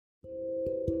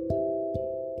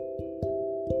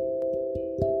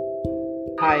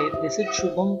Hi, this is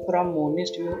Shubham from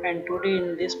Monist and today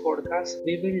in this podcast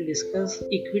we will discuss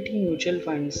equity mutual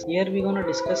funds. Here we're gonna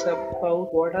discuss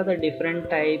about what are the different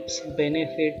types,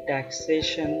 benefit,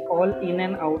 taxation, all in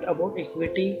and out about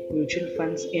equity mutual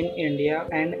funds in India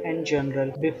and in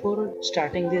general. Before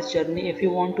starting this journey, if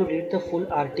you want to read the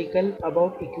full article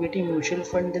about equity mutual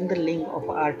fund, then the link of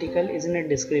article is in a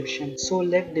description. So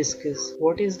let's discuss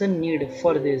what is the need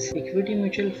for this. Equity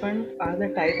mutual fund are the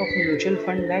type of mutual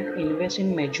fund that invest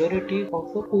in majority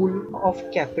of a pool of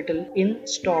capital in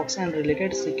stocks and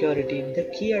related security. The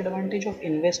key advantage of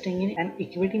investing in an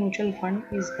equity mutual fund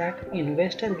is that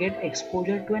investor get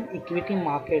exposure to an equity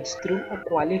markets through a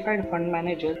qualified fund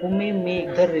manager who may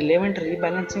make the relevant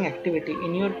rebalancing activity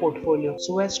in your portfolio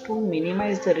so as to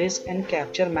minimize the risk and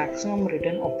capture maximum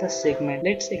return of the segment.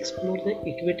 Let's explore the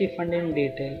equity fund in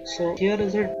detail. So here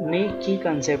is a main key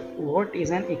concept. What is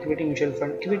an equity mutual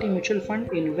fund? Equity mutual fund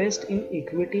invest in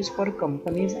equities for companies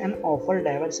and offer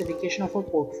diversification of a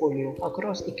portfolio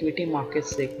across equity market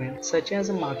segments such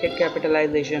as market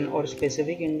capitalization or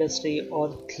specific industry or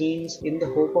themes in the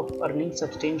hope of earning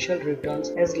substantial returns.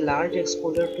 As large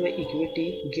exposure to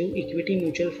equity give equity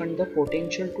mutual fund the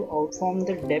potential to outperform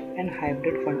the debt and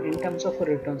hybrid fund in terms of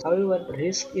returns. However,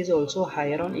 risk is also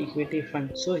higher on equity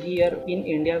fund. So here in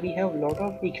India we have lot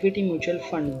of equity mutual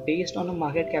fund based on a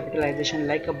market capitalization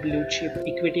like a blue chip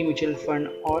equity mutual fund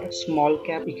or small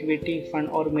cap equity fund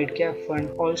or mid cap fund.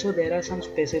 Also there are some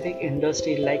specific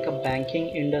industry like a banking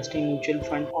industry mutual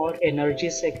fund or energy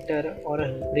sector or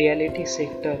a reality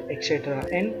sector, etc.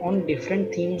 And on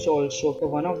different themes also. So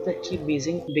one of the key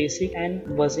basic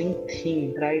and buzzing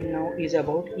theme right now is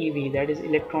about EV, that is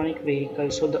electronic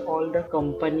vehicles. So all the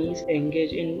companies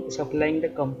engage in supplying the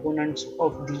components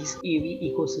of these EV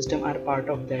ecosystem are part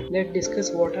of that. Let's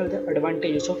discuss what are the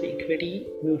advantages of equity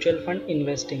mutual fund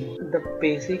investing. The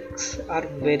basics are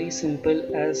very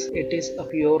simple as it is a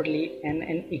purely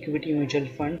an equity mutual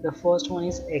fund. The first one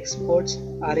is experts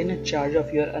are in charge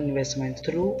of your investment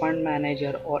through fund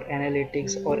manager or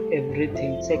analytics or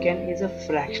everything. Second is a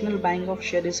fractional buying of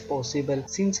share is possible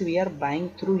since we are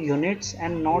buying through units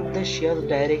and not the shares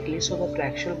directly, so the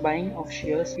fractional buying of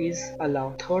shares is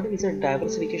allowed. Third is a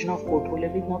diversification of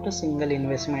portfolio with not a single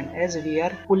investment as we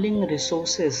are pulling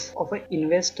resources of an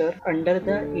investor under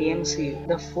the AMC.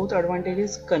 The fourth advantage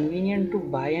is convenient to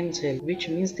buy and sell, which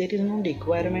means there is no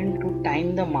requirement to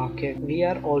time the market. We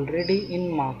are already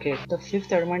in market. The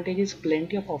fifth advantage is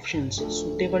plenty of options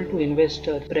suitable to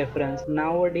investor preference.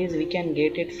 Nowadays we can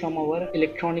get it from our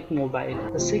electronic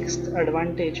mobile. The sixth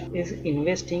advantage is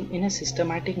investing in a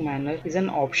systematic manner is an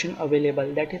option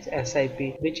available, that is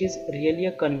SIP, which is really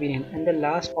a convenient. And the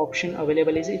last option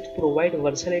available is it provide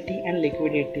versatility and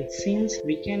liquidity. Since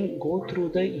we can go through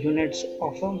the units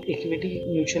of an equity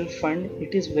mutual fund,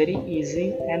 it is very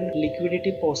easy and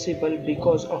liquidity possible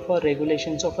because of our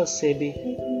regulations of a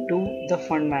SEBI to the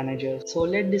fund manager. So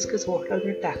let's discuss what are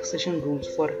the taxation rules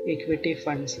for equity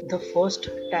funds. The first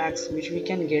tax which we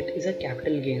can get is a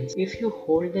capital gains. If you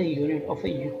hold the unit of a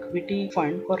equity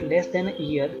fund for less than a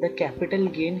year, the capital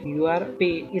gain you are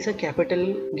pay is a capital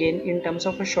gain in terms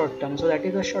of a short term. So that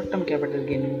is a short term capital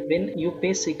gain. When you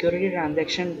pay security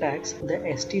transaction tax, the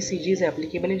STCG is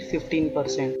applicable is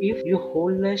 15%. If you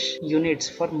hold the units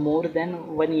for more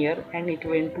than 1 year and it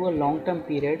went to a long term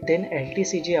period, then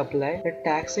LTCG apply. The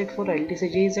tax rate for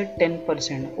LTCG is at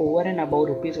 10% over and above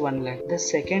rupees 1 lakh. The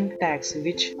second tax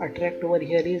which attract over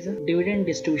here is dividend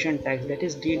distribution tax, that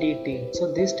is DDT.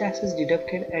 So this tax is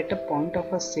deducted at a point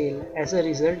of a sale. As a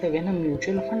result, when a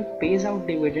mutual fund pays out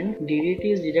dividend,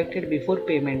 DDT is deducted before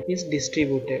payment is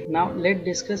distributed. Now let's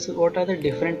discuss what are the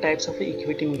different types of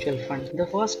equity mutual funds. The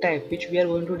first type which we are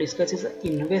going to discuss is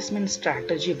investment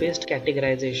strategy based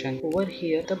categorization. Over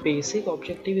here the basic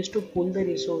objective is to pull the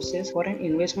resources for an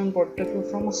investment portfolio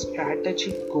from a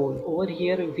strategic goal. Over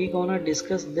here we gonna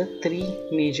discuss the three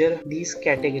major these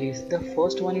categories. The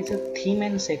first one is a theme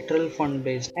and sectoral fund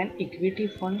based. An equity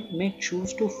fund may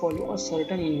choose to follow a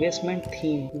certain investment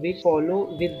theme which follow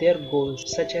with their goals,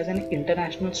 such as an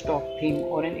international stock theme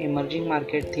or an emerging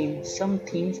market theme. Some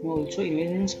themes may also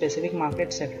invest in specific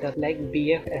market sector like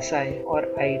BFSI or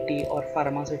IT or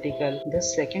pharmaceutical. The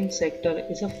second sector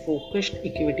is a focused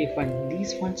equity fund.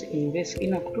 These funds invest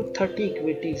in up to 30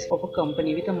 equities of a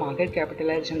company with a market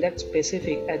capitalization that's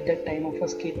specific at the time of a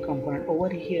scheme component. Over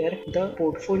here, the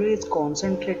portfolio is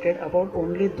concentrated about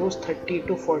only those 30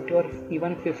 to 40 or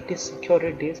even 50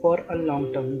 securities for a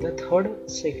long term. The third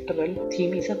sectoral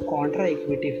theme is a contra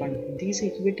equity fund. These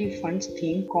equity funds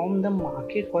theme comb the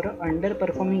market for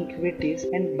underperforming equities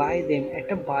and buy them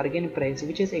at a bargain price,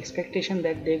 which is expectation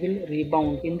that they will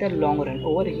rebound in the long run.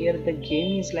 Over here, the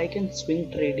game is like in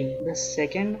swing trading. The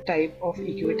second type of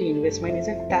equity investment is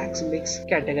a tax-based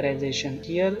categorization.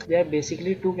 Here, there are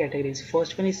basically two categories.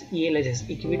 First one is ELSS,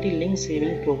 Equity Linked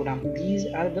Saving Program. These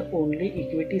are the only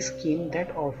equity scheme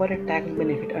that offer a tax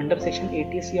benefit under Section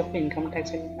 80C of the Income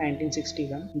Tax Act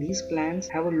 1961. These plans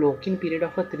have a lock-in period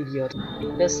of 3 years.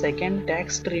 The second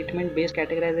tax treatment based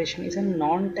categorization is a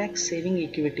non-tax saving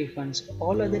equity funds.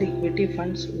 All other equity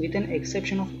funds with an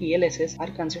exception of ELSS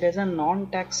are considered as a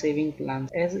non-tax saving plans,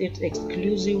 as it's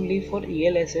exclusively for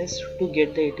ELSS to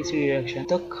get the ATC deduction.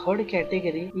 The third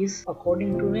category is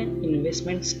according to an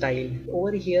investment style.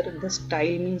 Over here, the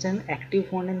style means an active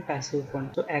fund and passive fund.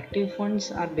 So active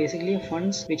funds are basically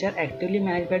funds which are actively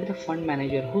managed by the fund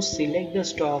manager, who select the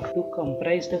stock to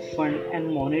comprise the fund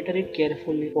and monitor it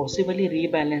carefully, possibly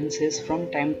rebalances from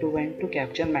time to time to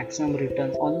capture maximum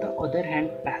returns. On the other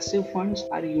hand, passive funds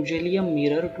are usually a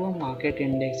mirror to a market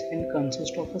index and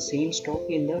consist of the same stock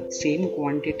in the same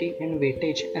quantity and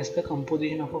weightage as the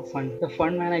composition of a fund. The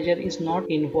fund manager is not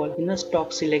involved in the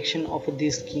stock selection of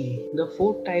this scheme. The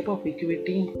fourth type of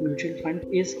equity mutual fund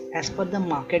is as per the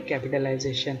market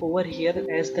capitalization. Over here,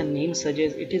 as the name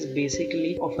suggests, it is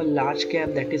basically of a large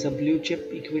cap, that is a blue chip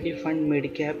equity fund.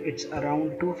 Mid cap, it's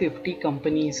around 250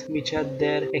 companies which are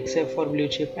there except for blue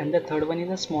chip. And the third one is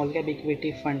a small cap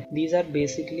equity fund. These are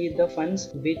basically the funds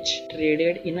which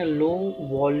traded in a low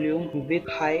volume with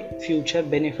high future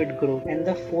benefit growth. And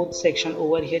the fourth section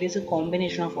over here is a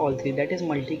combination of all three, that is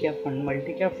multi-cap fund.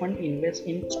 Multi-cap fund invests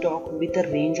in stock with a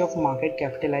range of market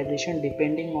capitalization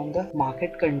depending on the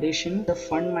market condition. The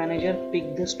fund manager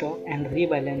picks the stock and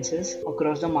rebalances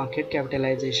across the market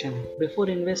capitalization. Before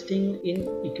investing in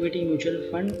equity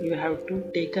mutual fund, you have to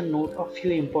take a note of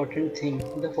few important things.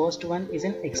 The first one is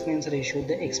an expense ratio.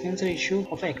 The expense ratio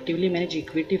of actively managed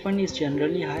equity fund is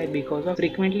generally high because of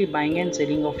frequently buying and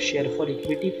selling of share. For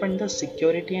equity fund, the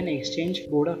Security and Exchange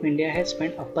Board of India has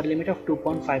spent upper limit of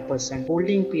 2.5%.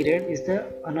 Holding period is the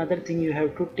another thing you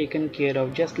have to taken care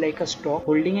of. Just like a stock,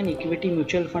 holding an equity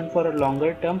mutual fund for a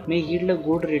longer term may yield a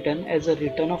good return as the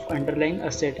return of underlying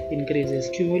asset increases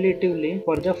cumulatively.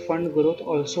 For the fund growth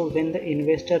also, when the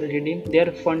investor redeem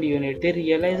their fund unit, they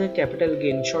realize a capital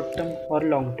gain, short term or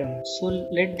long term. So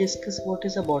let's discuss what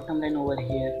is the bottom line over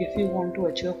here. If you want to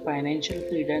achieve financial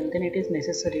freedom, then it is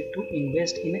necessary to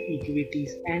invest in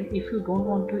equities. And if you don't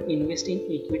want to invest in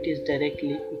equities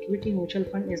directly, equity mutual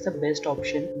fund is the best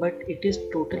option, but it is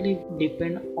totally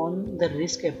depend on the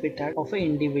risk appetite of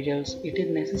individuals. It is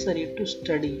necessary to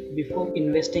study before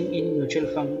investing in mutual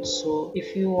funds. So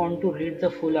if you want to read the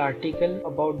full article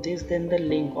about this, then the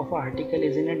link of article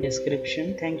is in a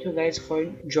description. Thank you guys for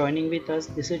joining with us.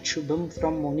 This is Shubham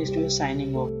from Monist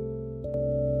signing off.